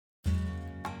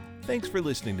Thanks for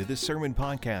listening to this sermon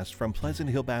podcast from Pleasant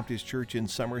Hill Baptist Church in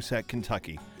Somerset,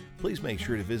 Kentucky. Please make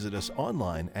sure to visit us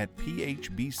online at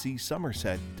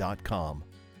phbcsomerset.com.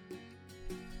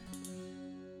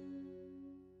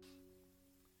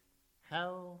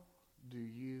 How do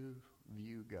you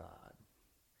view God?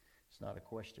 It's not a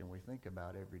question we think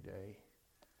about every day,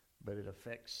 but it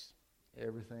affects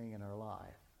everything in our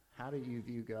life. How do you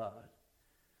view God?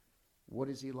 What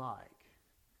is He like?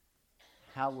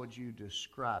 How would you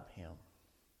describe Him?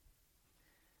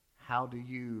 How do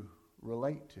you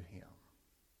relate to Him?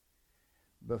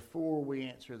 Before we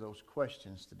answer those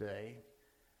questions today,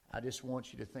 I just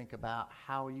want you to think about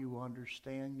how you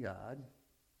understand God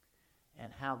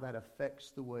and how that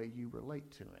affects the way you relate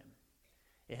to Him.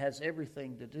 It has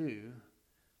everything to do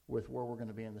with where we're going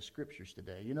to be in the Scriptures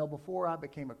today. You know, before I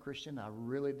became a Christian, I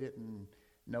really didn't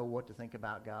know what to think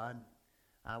about God.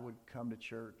 I would come to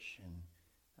church and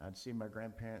I'd see my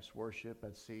grandparents worship.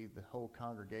 I'd see the whole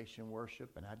congregation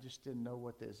worship, and I just didn't know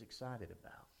what they was excited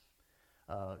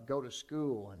about. Go to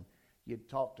school, and you'd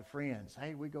talk to friends.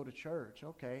 Hey, we go to church.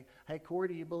 Okay. Hey, Corey,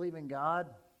 do you believe in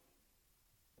God?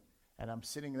 And I'm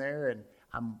sitting there, and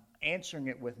I'm answering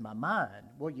it with my mind.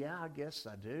 Well, yeah, I guess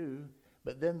I do.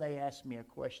 But then they asked me a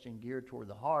question geared toward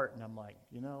the heart, and I'm like,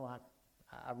 I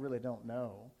really don't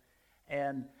know.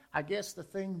 And I guess the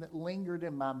thing that lingered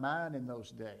in my mind in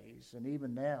those days, and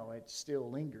even now it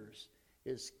still lingers,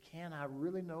 is can I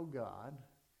really know God,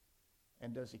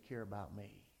 and does He care about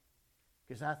me?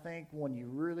 Because I think when you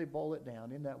really boil it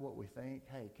down, isn't that what we think?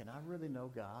 Hey, can I really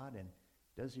know God, and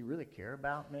does He really care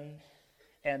about me?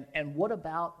 And what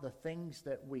about the things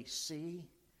that we see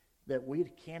that we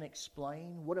can't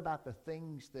explain? What about the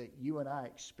things that you and I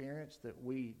experience that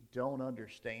we don't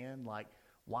understand? Like,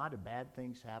 why do bad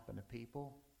things happen to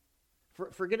people?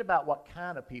 Forget about what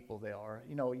kind of people they are.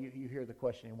 You know, you hear the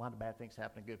question, why do bad things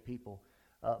happen to good people?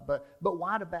 But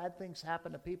why do bad things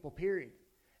happen to people, period?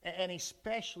 And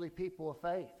especially people of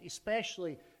faith,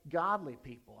 especially godly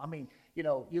people. I mean,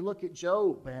 you look at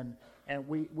Job, and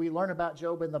we learn about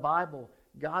Job in the Bible.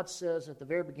 God says at the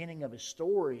very beginning of his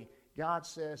story, God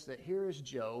says that here is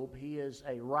Job. He is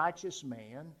a righteous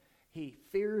man. He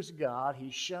fears God.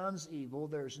 He shuns evil.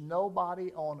 There's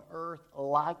nobody on earth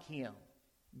like him.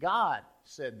 God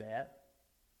said that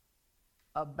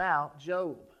about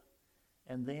Job.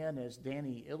 And then, as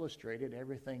Danny illustrated,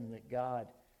 everything that God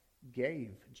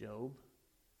gave Job,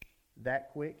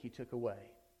 that quick He took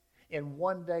away. In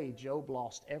one day, Job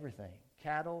lost everything.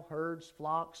 Cattle, herds,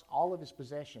 flocks, all of his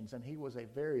possessions, and he was a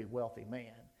very wealthy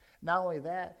man. Not only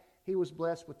that, he was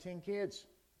blessed with 10 kids.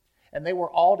 And they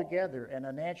were all together, and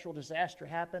a natural disaster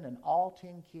happened, and all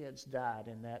 10 kids died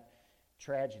in that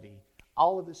tragedy.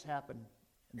 All of this happened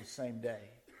in the same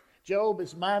day. Job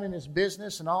is minding his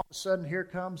business, and all of a sudden here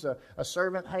comes a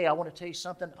servant. Hey, I want to tell you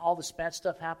something. All this bad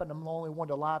stuff happened. I'm the only one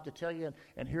alive to tell you,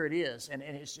 and here it is. And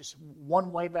it's just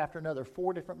one wave after another.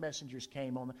 4 different messengers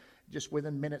came on just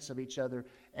within minutes of each other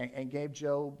and gave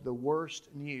Job the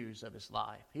worst news of his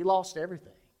life. He lost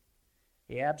everything.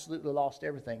 He absolutely lost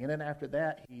everything. And then after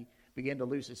that, he began to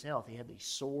lose his health. He had these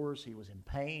sores. He was in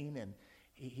pain, and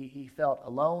he felt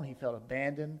alone. He felt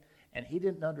abandoned, and he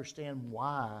didn't understand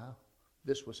why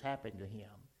this was happening to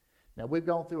him. Now, we've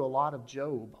gone through a lot of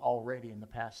Job already in the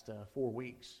past 4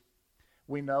 weeks.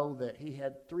 We know that he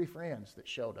had 3 friends that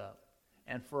showed up,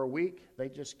 and for a week, they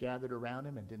just gathered around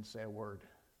him and didn't say a word.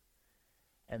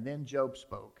 And then Job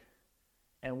spoke.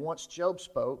 And once Job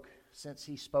spoke, since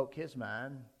he spoke his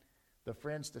mind, the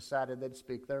friends decided they'd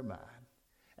speak their mind.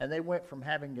 And they went from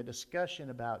having a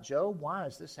discussion about, Job, why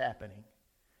is this happening,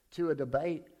 to a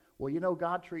debate. Well,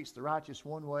 God treats the righteous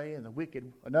one way and the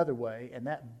wicked another way. And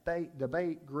that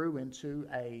debate grew into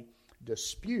a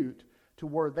dispute to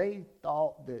where they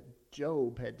thought that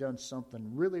Job had done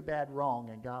something really bad wrong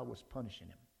and God was punishing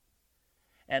him.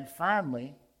 And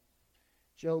finally,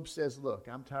 Job says, look,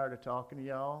 I'm tired of talking to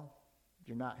y'all.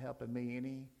 You're not helping me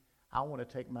any. I want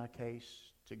to take my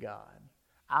case to God.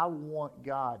 I want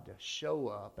God to show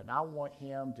up, and I want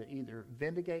Him to either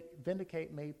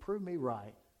vindicate me, prove me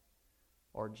right,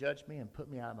 or judge me and put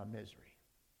me out of my misery.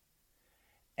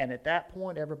 And at that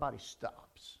point, everybody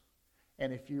stops.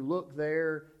 And if you look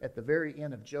there at the very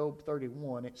end of Job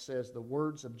 31, it says the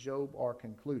words of Job are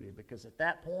concluded, because at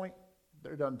that point,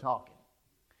 they're done talking.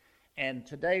 And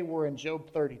today we're in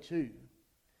Job 32.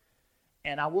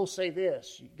 And I will say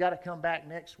this, you've got to come back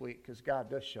next week because God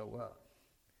does show up.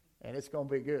 And it's going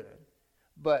to be good.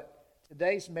 But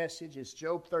today's message is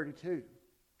Job 32.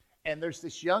 And there's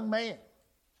this young man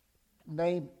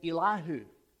named Elihu.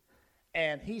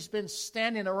 And he's been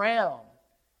standing around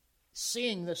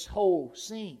seeing this whole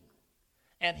scene.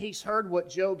 And he's heard what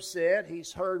Job said.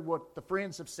 He's heard what the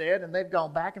friends have said, and they've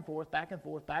gone back and forth, back and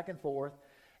forth, back and forth.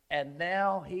 And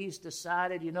now he's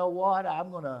decided, you know what,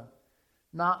 I'm going to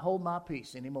not hold my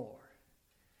peace anymore.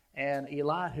 And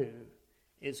Elihu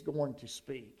is going to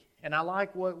speak. And I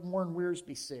like what Warren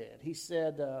Wiersbe said. He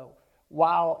said,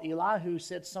 while Elihu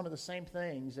said some of the same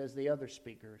things as the other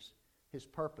speakers, his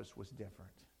purpose was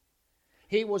different.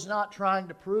 He was not trying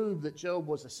to prove that Job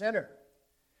was a sinner,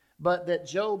 but that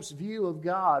Job's view of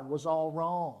God was all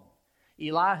wrong.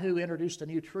 Elihu introduced a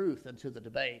new truth into the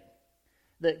debate,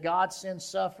 that God sends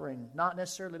suffering, not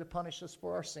necessarily to punish us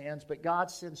for our sins, but God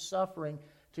sends suffering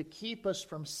to keep us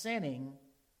from sinning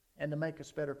and to make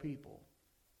us better people.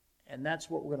 And that's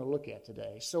what we're going to look at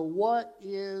today. So what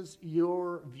is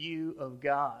your view of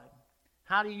God?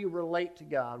 How do you relate to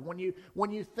God? When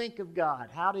you think of God,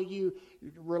 how do you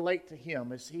relate to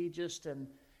Him? Is He just a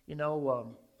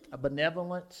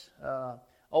benevolent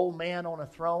old man on a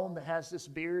throne that has this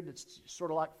beard that's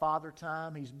sort of like Father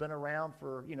Time? He's been around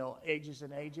for, ages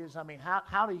and ages. I mean,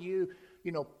 how do you,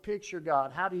 picture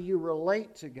God? How do you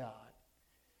relate to God?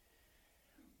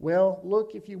 Well,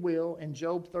 look, if you will, in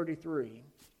Job 33.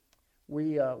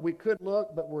 We could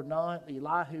look, but we're not.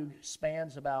 Elihu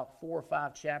spans about 4 or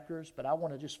 5 chapters, but I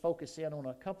want to just focus in on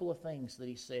a couple of things that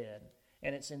he said.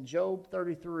 And it's in Job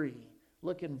 33.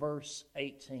 Look in verse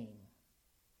 18.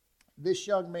 This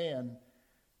young man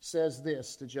says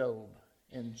this to Job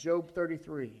in Job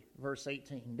 33, verse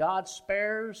 18. God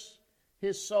spares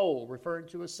his soul, referring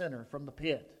to a sinner, from the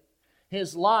pit,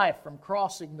 his life from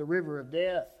crossing the river of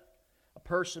death. A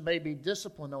person may be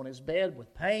disciplined on his bed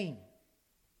with pain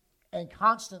and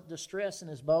constant distress in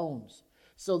his bones,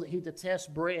 so that he detests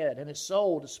bread, and his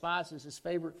soul despises his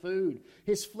favorite food.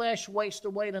 His flesh wastes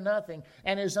away to nothing,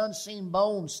 and his unseen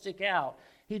bones stick out.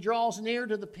 He draws near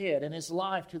to the pit, and his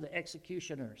life to the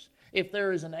executioners. If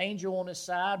there is an angel on his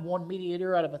side, one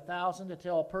mediator out of 1,000, to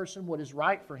tell a person what is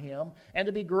right for him, and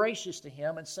to be gracious to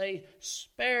him, and say,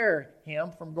 spare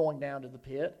him from going down to the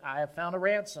pit, I have found a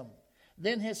ransom.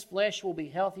 Then his flesh will be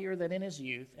healthier than in his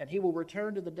youth, and he will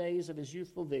return to the days of his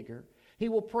youthful vigor. He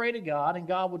will pray to God, and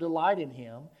God will delight in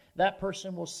him. That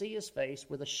person will see his face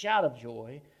with a shout of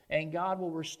joy, and God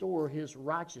will restore his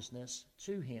righteousness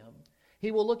to him. He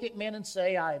will look at men and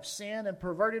say, I have sinned and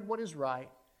perverted what is right,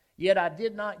 yet I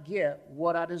did not get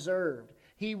what I deserved.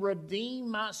 He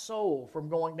redeemed my soul from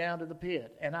going down to the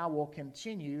pit, and I will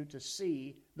continue to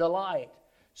see the light.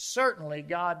 Certainly,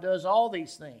 God does all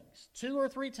these things 2 or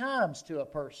 3 times to a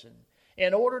person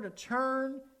in order to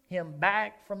turn him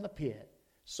back from the pit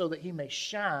so that he may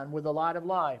shine with the light of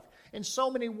life. In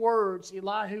so many words,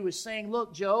 Elihu is saying,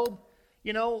 look, Job,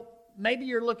 maybe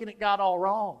you're looking at God all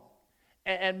wrong,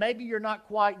 and maybe you're not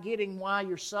quite getting why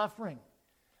you're suffering.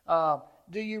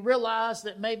 Do you realize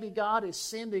that maybe God is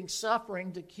sending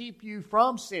suffering to keep you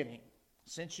from sinning?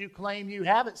 Since you claim you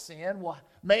haven't sinned, well,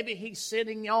 maybe He's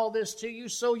sending all this to you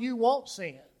so you won't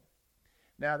sin.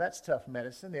 Now, that's tough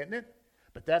medicine, isn't it?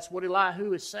 But that's what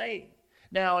Elihu is saying.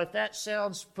 Now, if that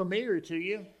sounds familiar to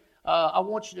you, I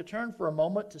want you to turn for a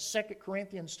moment to 2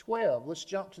 Corinthians 12. Let's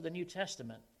jump to the New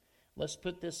Testament. Let's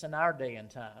put this in our day and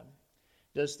time.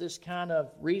 Does this kind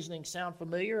of reasoning sound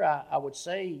familiar? I would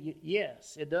say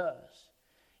yes, it does.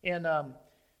 In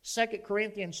 2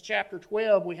 Corinthians chapter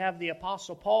 12, we have the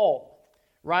Apostle Paul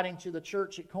writing to the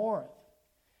church at Corinth.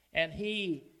 And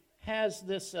he has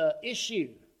this issue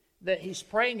that he's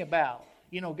praying about.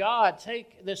 God,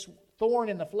 take this thorn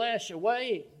in the flesh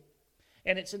away.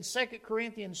 And it's in 2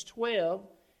 Corinthians 12,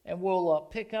 and we'll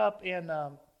pick up in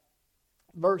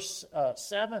verse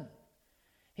 7.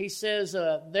 He says,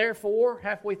 therefore,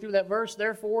 halfway through that verse,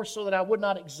 therefore, so that I would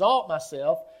not exalt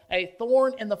myself, a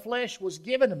thorn in the flesh was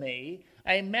given to me,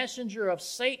 a messenger of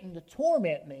Satan to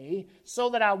torment me, so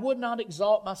that I would not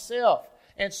exalt myself.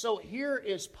 And so here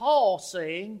is Paul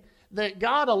saying that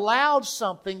God allowed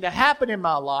something to happen in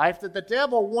my life that the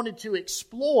devil wanted to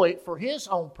exploit for his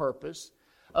own purpose,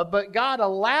 but God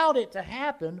allowed it to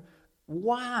happen.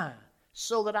 Why?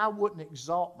 So that I wouldn't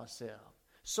exalt myself.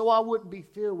 So I wouldn't be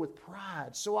filled with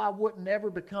pride. So I wouldn't ever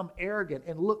become arrogant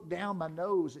and look down my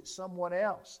nose at someone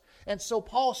else. And so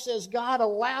Paul says, God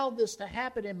allowed this to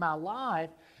happen in my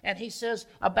life. And he says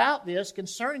about this,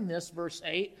 concerning this, verse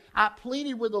 8, I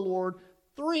pleaded with the Lord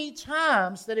 3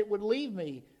 times that it would leave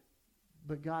me,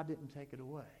 but God didn't take it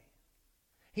away.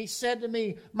 He said to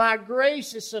me, my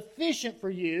grace is sufficient for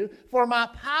you, for my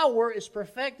power is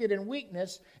perfected in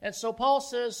weakness. And so Paul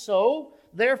says, so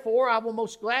therefore I will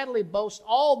most gladly boast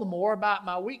all the more about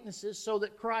my weaknesses, so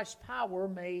that Christ's power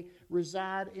may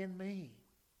reside in me.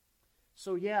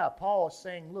 So yeah, Paul is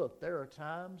saying, look, there are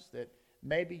times that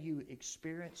maybe you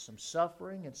experience some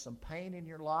suffering and some pain in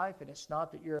your life, and it's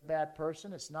not that you're a bad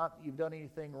person, it's not that you've done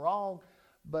anything wrong,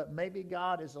 but maybe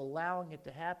God is allowing it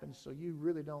to happen so you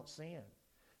really don't sin,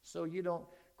 so you don't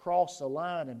cross the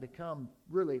line and become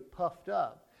really puffed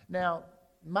up. Now,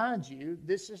 mind you,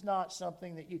 this is not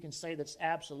something that you can say that's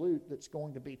absolute, that's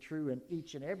going to be true in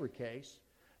each and every case,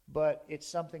 but it's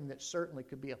something that certainly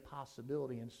could be a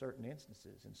possibility in certain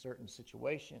instances, in certain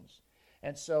situations.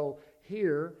 And so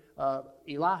here,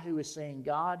 Elihu is saying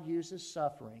God uses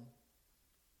suffering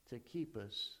to keep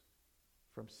us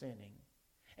from sinning.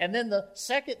 And then the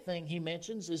second thing he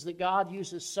mentions is that God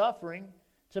uses suffering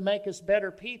to make us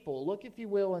better people. Look, if you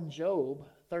will, in Job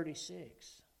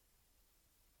 36.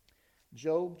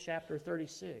 Job chapter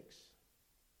 36.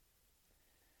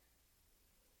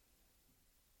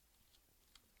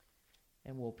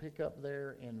 And we'll pick up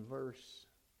there in verse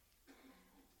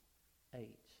 8.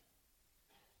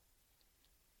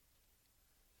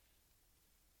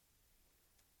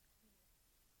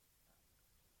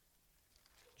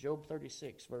 Job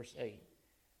 36, verse 8.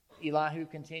 Elihu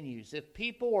continues, if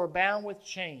people are bound with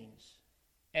chains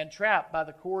and trapped by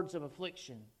the cords of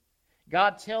affliction,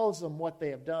 God tells them what they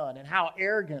have done and how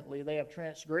arrogantly they have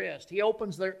transgressed. He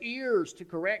opens their ears to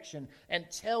correction and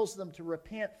tells them to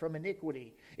repent from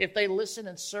iniquity. If they listen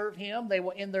and serve Him, they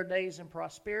will end their days in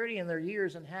prosperity and their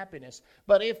years in happiness.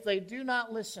 But if they do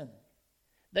not listen,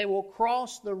 they will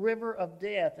cross the river of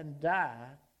death and die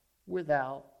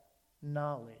without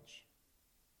knowledge.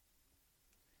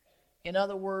 In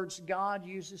other words, God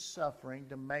uses suffering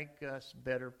to make us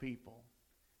better people.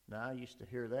 Now, I used to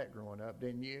hear that growing up,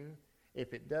 didn't you?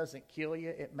 If it doesn't kill you,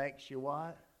 it makes you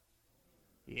what?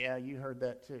 Yeah, you heard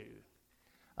that too.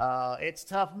 It's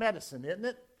tough medicine, isn't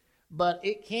it? But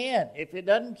it can. If it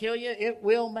doesn't kill you, it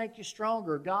will make you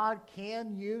stronger. God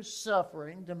can use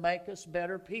suffering to make us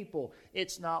better people.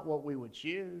 It's not what we would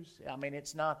choose. I mean,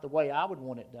 it's not the way I would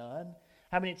want it done.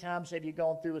 How many times have you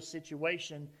gone through a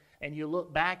situation and you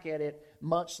look back at it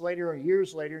months later or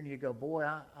years later and you go, boy,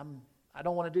 I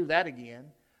don't want to do that again.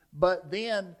 But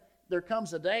then there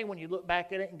comes a day when you look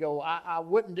back at it and go, I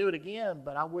wouldn't do it again,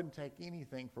 but I wouldn't take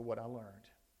anything for what I learned.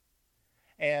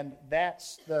 And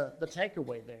that's the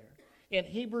takeaway there. In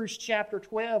Hebrews chapter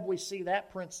 12, we see that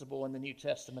principle in the New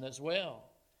Testament as well.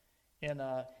 In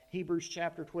Hebrews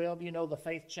chapter 12, you know the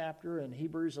faith chapter, in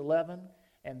Hebrews 11,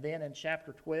 and then in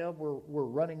chapter 12, we're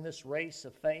running this race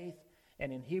of faith.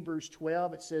 And in Hebrews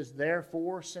 12, it says,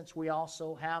 therefore, since we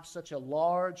also have such a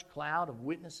large cloud of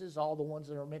witnesses, all the ones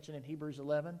that are mentioned in Hebrews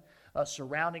 11,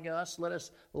 surrounding us, let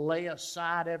us lay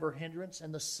aside every hindrance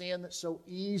and the sin that so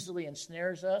easily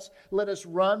ensnares us. Let us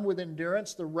run with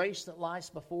endurance the race that lies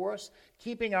before us,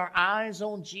 keeping our eyes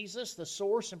on Jesus, the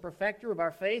source and perfecter of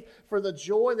our faith. For the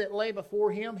joy that lay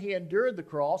before Him, He endured the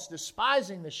cross,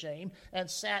 despising the shame, and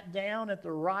sat down at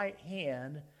the right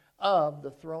hand of the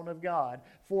throne of God.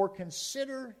 For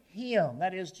consider Him,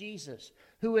 that is Jesus,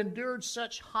 who endured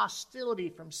such hostility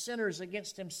from sinners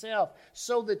against Himself,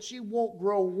 so that you won't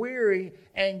grow weary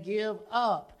and give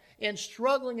up. In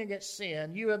struggling against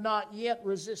sin, you have not yet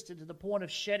resisted to the point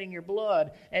of shedding your blood,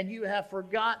 and you have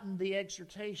forgotten the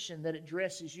exhortation that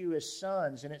addresses you as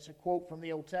sons. And it's a quote from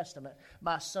the Old Testament.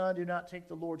 My son, do not take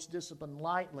the Lord's discipline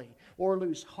lightly, or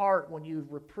lose heart when you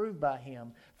are reproved by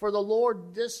Him. For the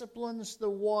Lord disciplines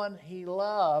the one He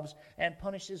loves, and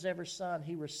punishes every son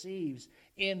He receives.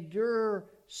 Endure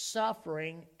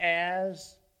suffering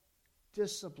as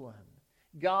discipline.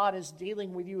 God is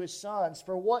dealing with you as sons.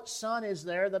 For what son is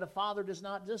there that a father does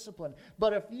not discipline?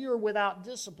 But if you are without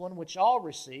discipline, which all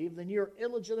receive, then you are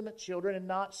illegitimate children and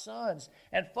not sons.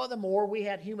 And furthermore, we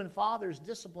had human fathers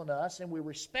discipline us, and we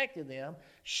respected them.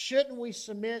 Shouldn't we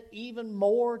submit even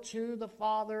more to the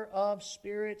Father of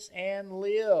spirits and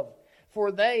live?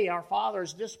 For they, our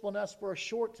fathers, discipline us for a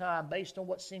short time based on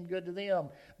what seemed good to them.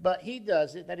 But He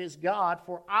does it, that is God,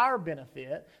 for our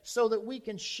benefit, so that we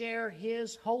can share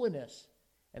His holiness.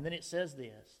 And then it says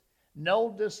this, no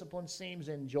discipline seems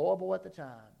enjoyable at the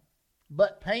time,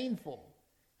 but painful.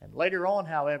 And later on,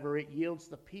 however, it yields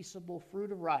the peaceable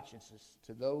fruit of righteousness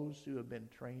to those who have been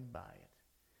trained by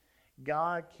it.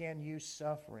 God can use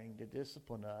suffering to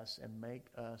discipline us and make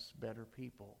us better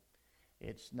people.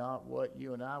 It's not what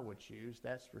you and I would choose,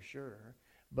 that's for sure,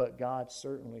 but God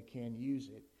certainly can use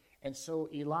it. And so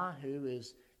Elihu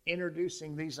is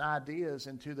introducing these ideas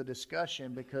into the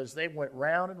discussion because they went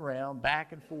round and round,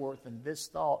 back and forth, and this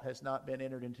thought has not been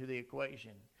entered into the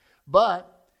equation.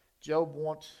 But Job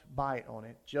won't bite on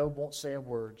it. Job won't say a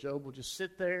word. Job will just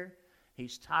sit there.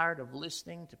 He's tired of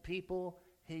listening to people.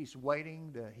 He's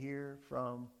waiting to hear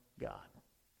from God.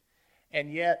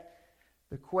 And yet,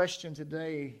 the question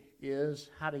today is,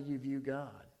 how do you view God?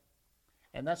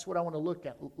 And that's what I want to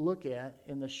look at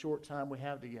in the short time we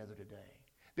have together today.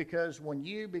 Because when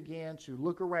you begin to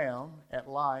look around at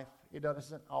life, it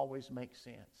doesn't always make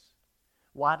sense.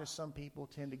 Why do some people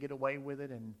tend to get away with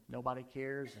it and nobody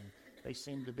cares and they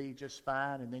seem to be just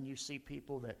fine? And then you see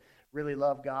people that really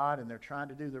love God and they're trying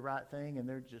to do the right thing and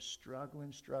they're just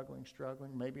struggling.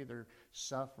 Maybe they're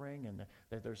suffering and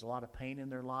there's a lot of pain in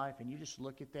their life. And you just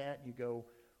look at that and you go,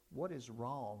 what is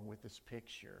wrong with this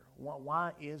picture?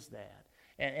 Why is that?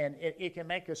 And it can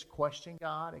make us question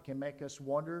God. It can make us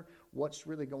wonder what's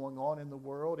really going on in the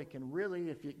world. It can really,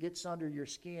 if it gets under your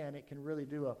skin, it can really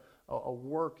do a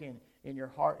work in your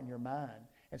heart and your mind.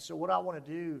 And so what I want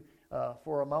to do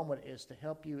for a moment is to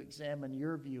help you examine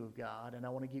your view of God. And I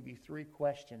want to give you 3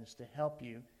 questions to help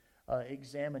you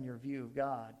examine your view of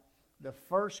God. The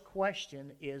first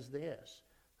question is this: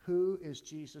 who is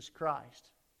Jesus Christ?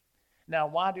 Now,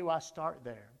 why do I start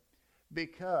there?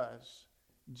 Because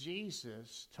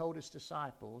Jesus told his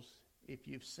disciples, if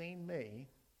you've seen me,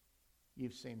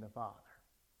 you've seen the Father.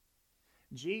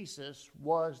 Jesus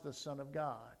was the Son of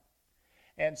God.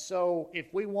 And so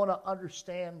if we want to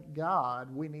understand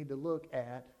God, we need to look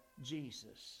at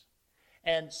Jesus.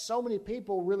 And so many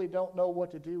people really don't know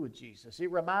what to do with Jesus.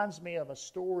 It reminds me of a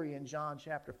story in John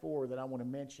chapter 4 that I want to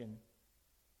mention.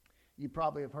 You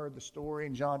probably have heard the story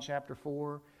in John chapter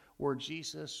 4 where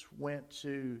Jesus went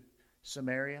to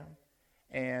Samaria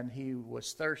and he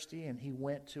was thirsty and he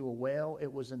went to a well.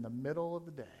 It was in the middle of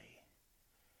the day.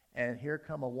 And here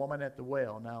come a woman at the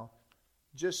well. Now,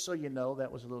 just so you know,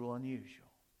 that was a little unusual.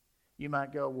 You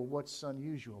might go, well, what's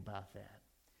unusual about that?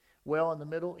 Well, in the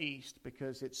Middle East,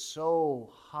 because it's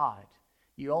so hot,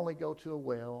 you only go to a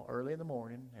well early in the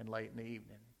morning and late in the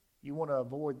evening. You want to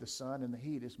avoid the sun and the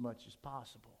heat as much as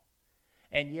possible.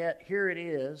 And yet, here it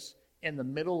is in the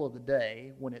middle of the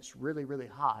day when it's really, really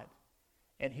hot.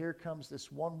 And here comes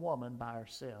this one woman by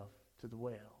herself to the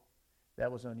well.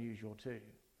 That was unusual too.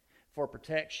 For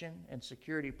protection and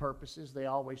security purposes, they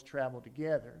always travel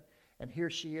together. And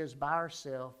here she is by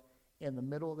herself in the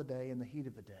middle of the day, in the heat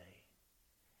of the day.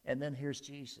 And then here's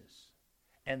Jesus.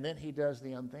 And then he does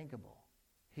the unthinkable.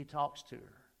 He talks to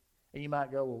her. And you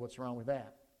might go, well, what's wrong with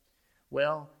that?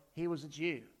 Well, he was a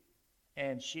Jew,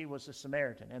 and she was a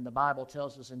Samaritan. And the Bible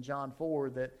tells us in John 4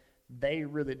 that they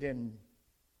really didn't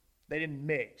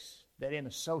mix. They didn't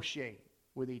associate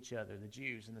with each other, the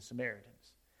Jews and the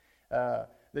Samaritans.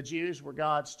 The Jews were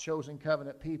God's chosen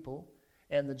covenant people,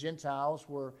 and the Gentiles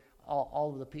were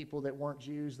all of the people that weren't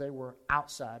Jews. They were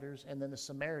outsiders, and then the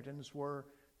Samaritans were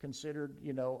considered,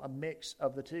 a mix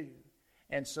of the two.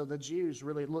 And so the Jews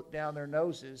really looked down their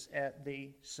noses at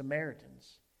the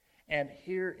Samaritans. And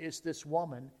here is this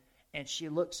woman, and she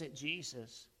looks at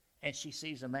Jesus, and she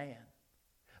sees a man.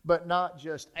 But not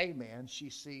just a man, she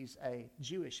sees a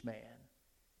Jewish man.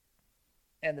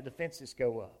 And the defenses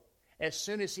go up. As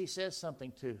soon as he says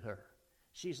something to her,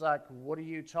 she's like, what are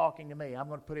you talking to me? I'm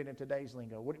going to put it in today's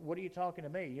lingo. What are you talking to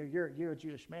me? You're a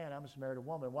Jewish man. I'm a Samaritan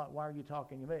woman. Why are you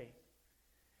talking to me?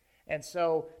 And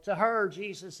so to her,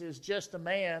 Jesus is just a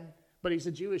man, but he's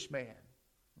a Jewish man.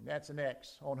 That's an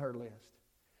X on her list.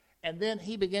 And then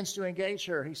he begins to engage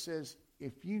her. He says,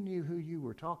 if you knew who you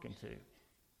were talking to,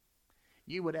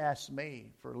 you would ask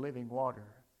me for living water,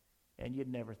 and you'd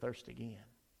never thirst again.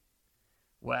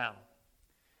 Wow.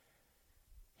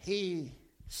 He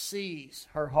sees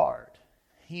her heart.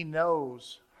 He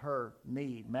knows her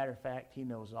need. Matter of fact, he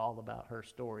knows all about her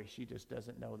story. She just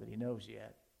doesn't know that he knows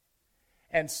yet.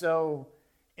 And so,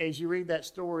 as you read that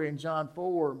story in John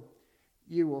 4,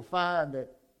 you will find that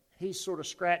he sort of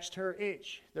scratched her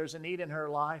itch. There's a need in her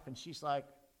life, and she's like,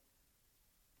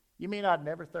 you mean I'd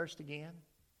never thirst again?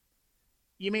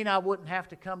 You mean I wouldn't have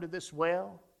to come to this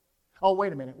well? Oh,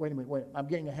 wait a minute. I'm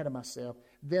getting ahead of myself.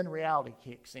 Then reality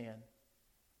kicks in.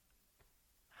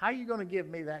 How are you going to give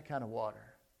me that kind of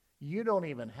water? You don't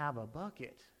even have a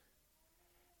bucket.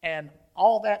 And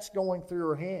all that's going through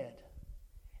her head.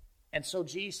 And so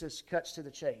Jesus cuts to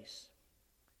the chase.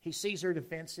 He sees her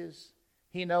defenses.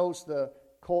 He knows the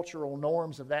cultural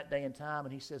norms of that day and time.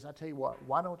 And he says, I tell you what,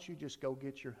 why don't you just go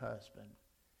get your husband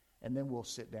and then we'll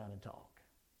sit down and talk.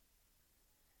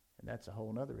 And that's a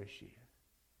whole other issue.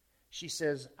 She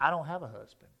says, I don't have a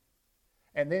husband.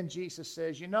 And then Jesus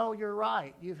says, you're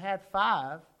right. You've had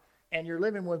 5 and you're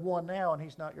living with one now and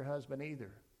he's not your husband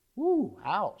either. Woo,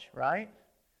 ouch, right?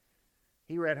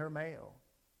 He read her mail.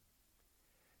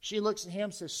 She looks at him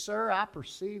and says, sir, I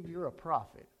perceive you're a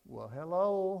prophet. Well,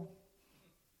 hello.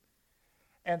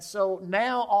 And so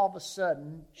now all of a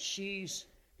sudden she's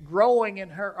growing in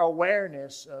her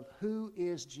awareness of who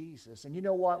is Jesus. And you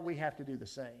know what? We have to do the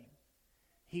same.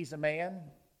 He's a man.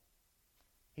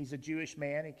 He's a Jewish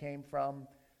man. He came from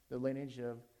the lineage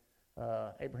of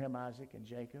Abraham, Isaac, and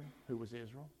Jacob, who was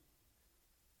Israel.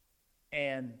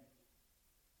 And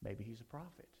maybe he's a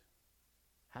prophet.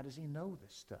 How does he know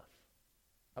this stuff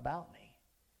about me?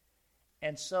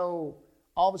 And so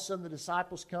all of a sudden the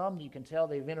disciples come. You can tell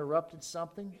they've interrupted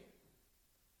something.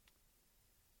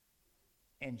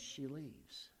 And she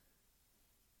leaves.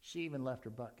 She even left her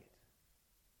bucket.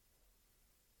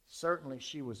 Certainly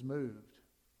she was moved.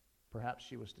 Perhaps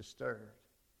she was disturbed.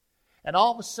 And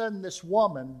all of a sudden this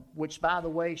woman, which by the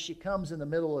way, she comes in the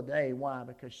middle of the day. Why?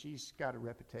 Because she's got a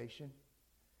reputation.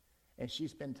 And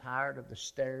she's been tired of the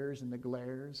stares and the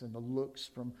glares and the looks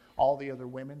from all the other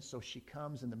women. So she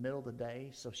comes in the middle of the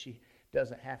day so she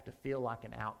doesn't have to feel like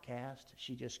an outcast.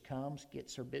 She just comes,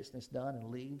 gets her business done, and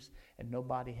leaves, and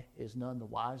nobody is none the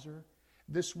wiser.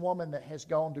 This woman that has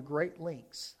gone to great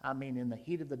lengths, in the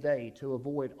heat of the day, to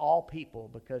avoid all people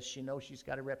because she knows she's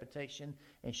got a reputation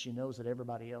and she knows that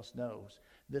everybody else knows.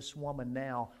 This woman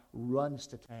now runs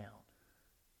to town.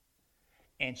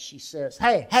 And she says,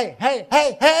 hey,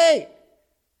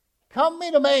 come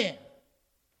meet a man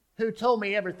who told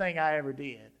me everything I ever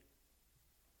did.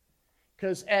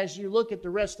 Because as you look at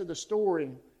the rest of the story,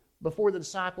 before the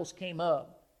disciples came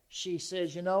up, she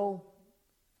says,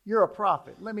 you're a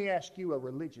prophet. Let me ask you a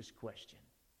religious question.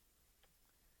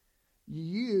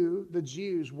 You, the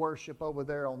Jews, worship over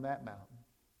there on that mountain.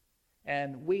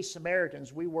 And we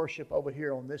Samaritans, we worship over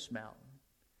here on this mountain.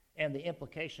 And the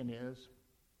implication is,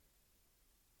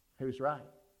 who's right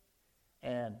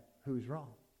and who's wrong?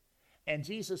 And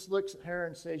Jesus looks at her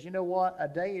and says, you know what? A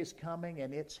day is coming,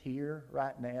 and it's here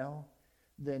right now,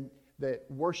 then that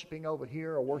worshiping over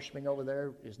here or worshiping over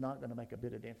there is not going to make a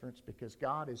bit of difference, because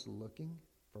God is looking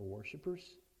for worshipers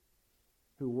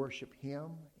who worship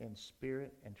Him in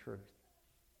spirit and truth.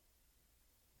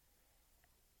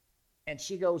 And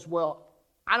she goes, well,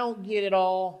 I don't get it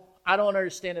all. I don't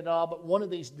understand it all, but one of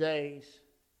these days,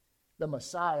 the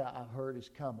Messiah, I've heard, is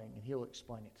coming, and He'll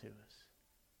explain it to us.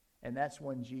 And that's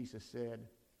when Jesus said,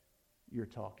 you're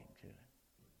talking to Him.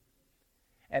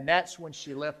 And that's when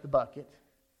she left the bucket,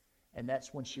 and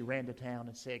that's when she ran to town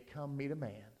and said, come meet a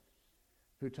man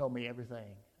who told me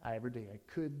everything I ever did.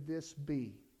 Could this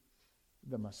be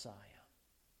the Messiah?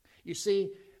 You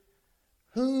see,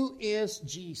 who is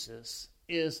Jesus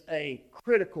is a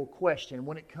critical question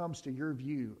when it comes to your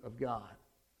view of God.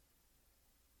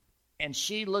 And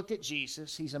she looked at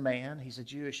Jesus. He's a man. He's a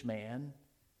Jewish man.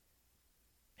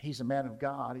 He's a man of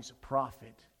God. He's a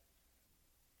prophet.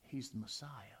 He's the Messiah.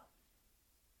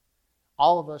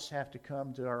 All of us have to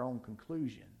come to our own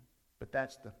conclusion, but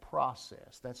that's the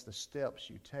process. That's the steps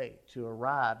you take to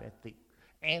arrive at the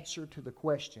answer to the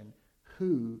question,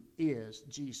 who is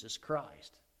Jesus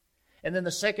Christ? And then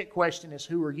the second question is,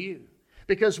 who are you?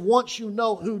 Because once you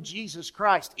know who Jesus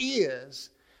Christ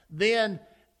is, then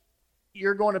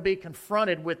you're going to be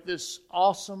confronted with this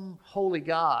awesome, holy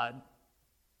God,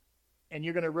 and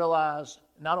you're going to realize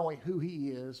not only who He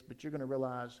is, but you're going to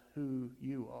realize who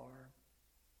you are.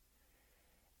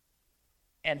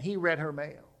 And He read her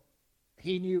mail.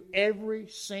 He knew every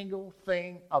single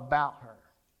thing about her.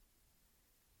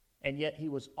 And yet He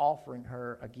was offering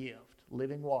her a gift,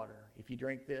 living water. If you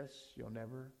drink this, you'll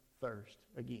never thirst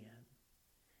again.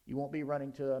 You won't be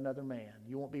running to another man.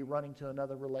 You won't be running to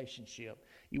another relationship.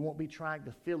 You won't be trying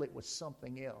to fill it with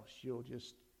something else. You'll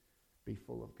just be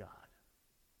full of God.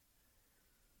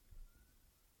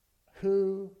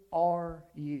 Who are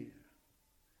you?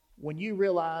 When you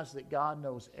realize that God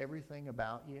knows everything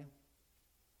about you,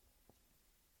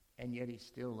 and yet He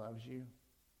still loves you,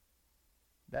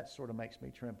 that sort of makes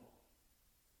me tremble.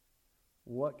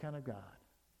 What kind of God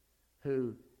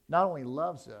who not only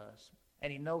loves us,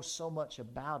 and He knows so much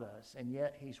about us, and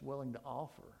yet He's willing to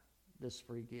offer this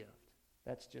free gift?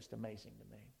 That's just amazing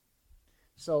to me.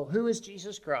 So who is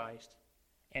Jesus Christ,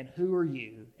 and who are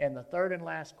you? And the third and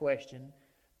last question,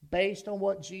 based on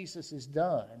what Jesus has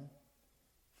done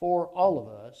for all of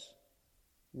us,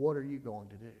 what are you going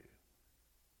to do?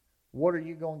 What are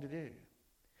you going to do?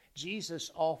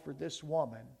 Jesus offered this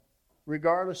woman,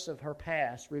 regardless of her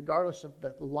past, regardless of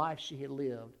the life she had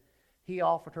lived, He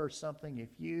offered her something. If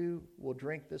you will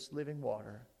drink this living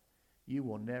water, you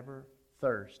will never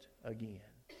thirst again.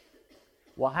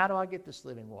 Well, how do I get this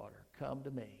living water? Come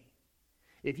to me.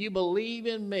 If you believe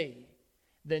in me,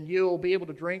 then you'll be able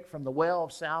to drink from the well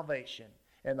of salvation.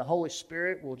 And the Holy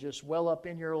Spirit will just well up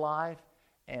in your life,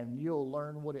 and you'll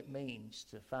learn what it means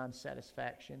to find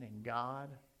satisfaction in God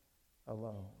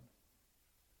alone.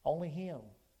 Only Him.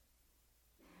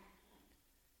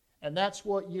 And that's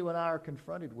what you and I are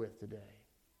confronted with today.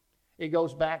 It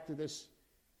goes back to this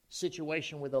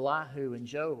situation with Elihu and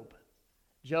Job.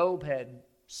 Job had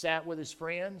sat with his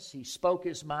friends. He spoke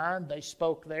his mind. They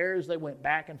spoke theirs. They went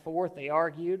back and forth. They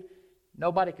argued.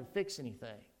 Nobody could fix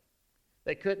anything.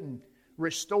 They couldn't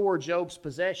restore Job's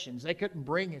possessions. They couldn't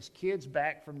bring his kids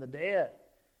back from the dead.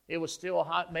 It was still a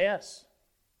hot mess.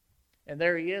 And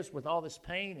there he is with all this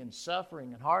pain and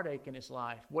suffering and heartache in his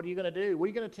life. What are you going to do? What are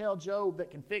you going to tell Job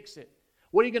that can fix it?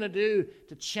 What are you going to do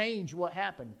to change what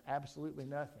happened? Absolutely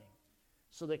nothing.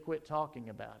 So they quit talking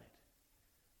about it.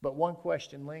 But one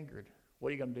question lingered. What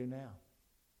are you going to do now?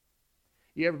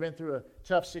 You ever been through a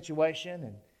tough situation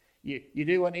and you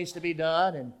do what needs to be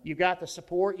done, and you've got the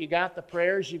support, you got the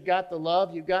prayers, you've got the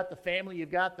love, you've got the family,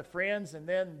 you've got the friends, and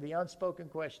then the unspoken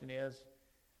question is,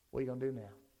 what are you going to do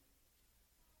now?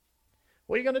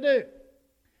 What are you going to do?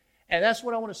 And that's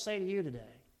what I want to say to you today.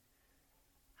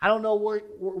 I don't know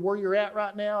where you're at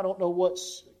right now. I don't know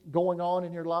what's going on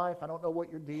in your life. I don't know what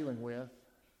you're dealing with,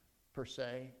 per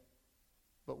se.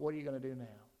 But what are you going to do now?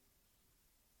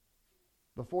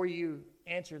 Before you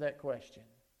answer that question,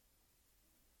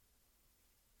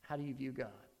 how do you view God?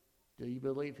 Do you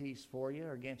believe He's for you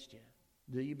or against you?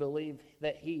 Do you believe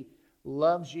that He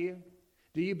loves you?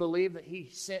 Do you believe that He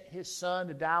sent His Son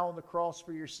to die on the cross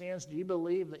for your sins? Do you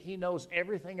believe that He knows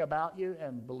everything about you?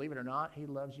 And believe it or not, He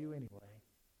loves you anyway.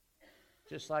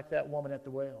 Just like that woman at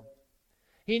the well.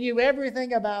 He knew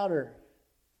everything about her.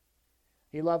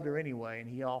 He loved her anyway, and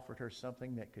He offered her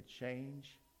something that could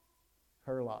change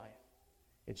her life.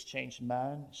 It's changed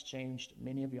mine. It's changed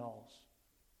many of y'all's.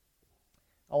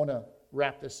 I want to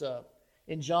wrap this up.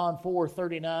 In John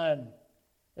 4:39,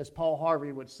 as Paul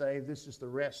Harvey would say, this is the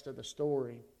rest of the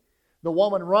story. The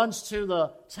woman runs to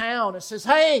the town and says,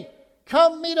 "Hey,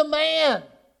 come meet a man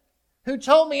who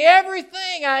told me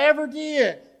everything I ever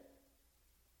did."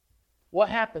 What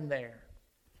happened there?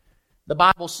 The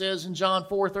Bible says in John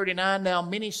 4:39, now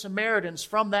many Samaritans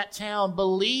from that town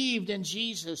believed in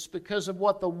Jesus because of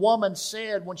what the woman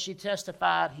said when she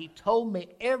testified, "He told me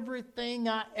everything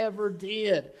I ever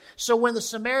did." So when the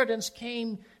Samaritans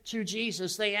came to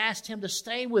Jesus, they asked Him to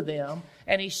stay with them,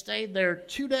 and He stayed there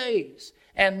 2 days.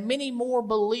 And many more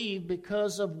believed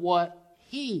because of what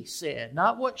He said.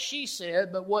 Not what she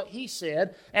said, but what He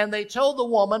said. And they told the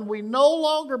woman, "We no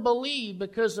longer believe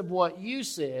because of what you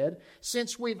said,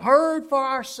 since we've heard for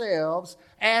ourselves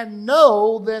and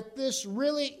know that this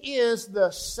really is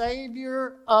the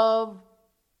Savior of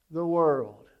the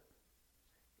world."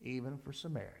 Even for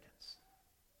Samaritans.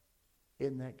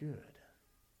 Isn't that good?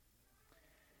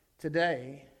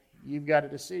 Today, you've got a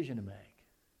decision to make.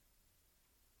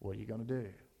 What are you going to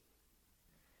do?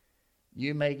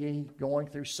 You may be going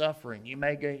through suffering. You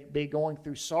may be going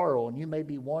through sorrow, and you may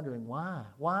be wondering, why?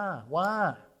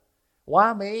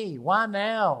 Why me? Why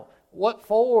now? What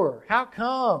for? How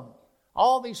come?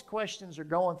 All these questions are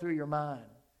going through your mind.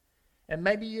 And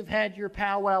maybe you've had your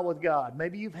powwow with God.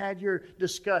 Maybe you've had your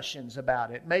discussions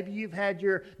about it. Maybe you've had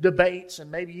your debates, and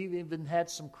maybe you've even had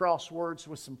some crosswords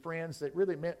with some friends that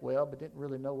really meant well but didn't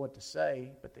really know what to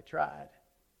say, but they tried.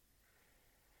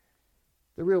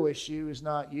 The real issue is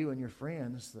not you and your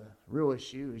friends. The real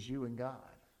issue is you and God.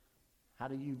 How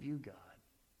do you view God?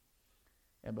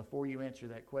 And before you answer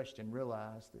that question,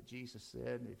 realize that Jesus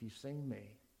said, "If you've seen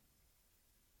me,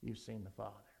 you've seen the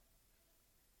Father."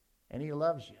 And He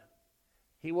loves you.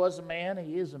 He was a man,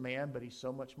 He is a man, but He's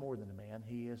so much more than a man.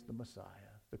 He is the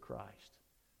Messiah, the Christ,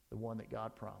 the one that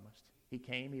God promised. He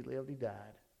came, He lived, He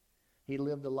died. He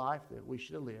lived the life that we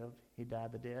should have lived. He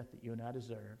died the death that you and I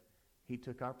deserve. He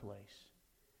took our place.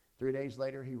 3 days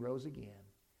later, He rose again,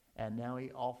 and now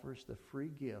He offers the free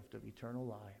gift of eternal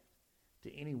life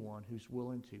to anyone who's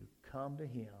willing to come to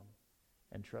Him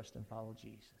and trust and follow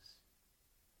Jesus.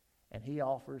 And He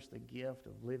offers the gift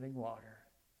of living water.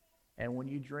 And when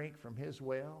you drink from His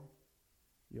well,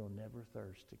 you'll never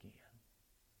thirst again.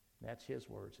 That's His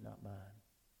words, not mine.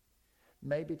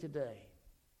 Maybe today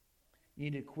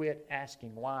you need to quit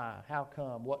asking why, how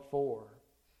come, what for,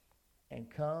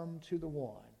 and come to the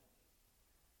one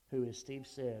who, as Steve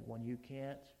said, when you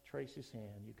can't trace His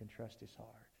hand, you can trust His heart.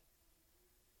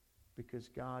 Because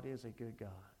God is a good God,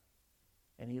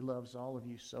 and He loves all of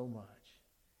you so much.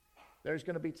 There's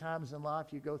going to be times in life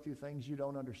you go through things you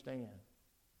don't understand.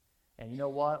 And you know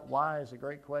what? Why is a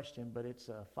great question, but it's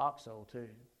a foxhole too.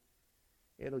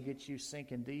 It'll get you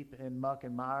sinking deep in muck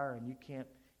and mire, and you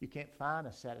can't find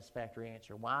a satisfactory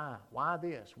answer. Why? Why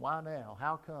this? Why now?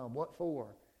 How come? What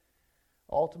for?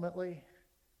 Ultimately,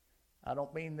 I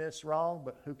don't mean this wrong,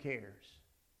 but who cares?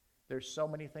 There's so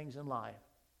many things in life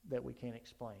that we can't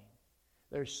explain.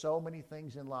 There's so many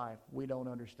things in life we don't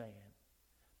understand.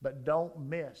 But don't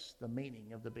miss the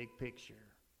meaning of the big picture.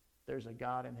 There's a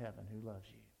God in heaven who loves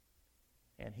you.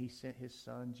 and he sent his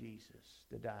son Jesus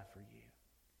to die for you.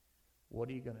 What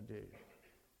are you going to do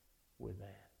with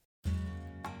that?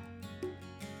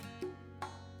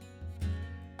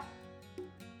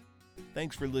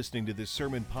 Thanks for listening to this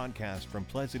sermon podcast from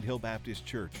Pleasant Hill Baptist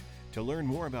Church. To learn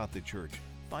more about the church,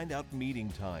 find out meeting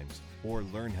times, or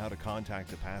learn how to contact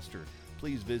the pastor,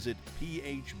 please visit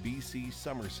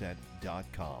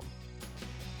phbcsomerset.com.